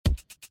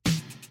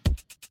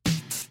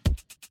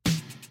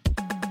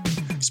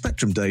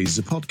Spectrum Days is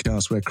a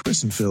podcast where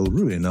Chris and Phil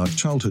ruin our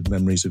childhood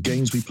memories of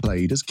games we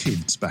played as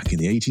kids back in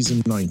the 80s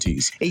and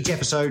 90s. Each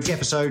episode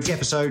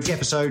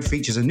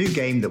features a new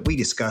game that we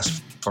discuss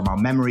from our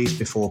memories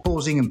before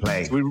pausing and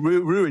playing. We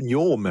ruin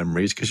your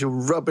memories because you're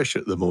rubbish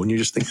at them all and you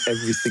just think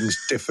everything's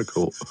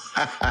difficult.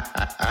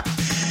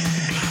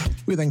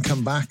 We then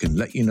come back and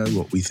let you know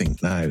what we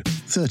think now,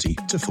 30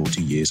 to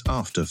 40 years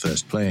after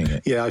first playing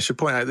it. Yeah, I should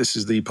point out this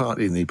is the part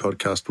in the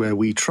podcast where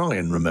we try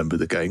and remember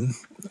the game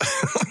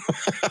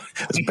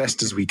as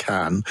best as we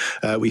can.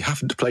 We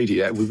haven't played it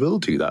yet. We will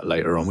do that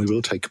later on. We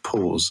will take a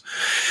pause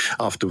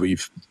after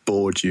we've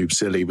bored you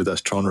silly with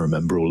us trying to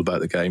remember all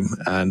about the game,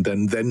 and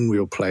then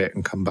we'll play it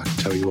and come back and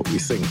tell you what we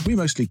think. We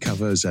mostly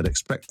cover ZX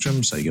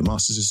Spectrum, Sega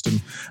Master System,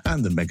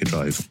 and the Mega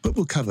Drive, but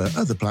we'll cover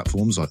other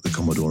platforms like the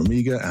Commodore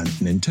Amiga and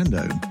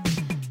Nintendo.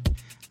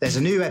 There's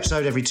a new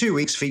episode every 2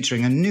 weeks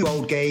featuring a new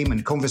old game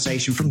and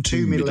conversation from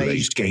two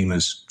middle-aged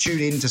gamers. Tune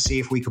in to see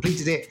if we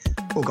completed it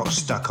or got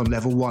stuck on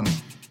level 1.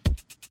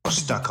 Or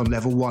stuck on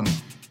level 1.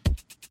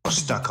 Or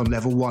stuck on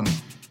level 1.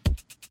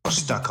 Or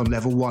stuck on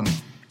level 1.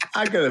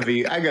 I'm gonna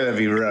be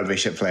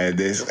rubbish at playing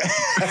this.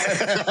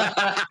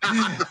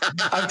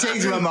 I've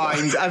changed my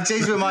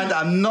mind.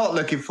 I'm not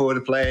looking forward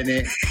to playing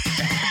it.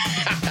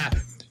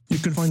 You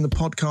can find the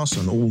podcast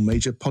on all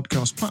major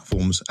podcast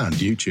platforms and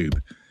YouTube.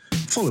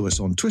 Follow us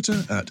on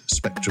Twitter at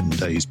Spectrum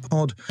Days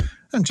Pod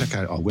and check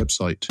out our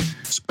website,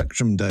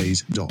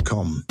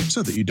 spectrumdays.com,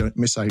 so that you don't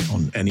miss out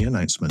on any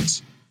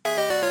announcements.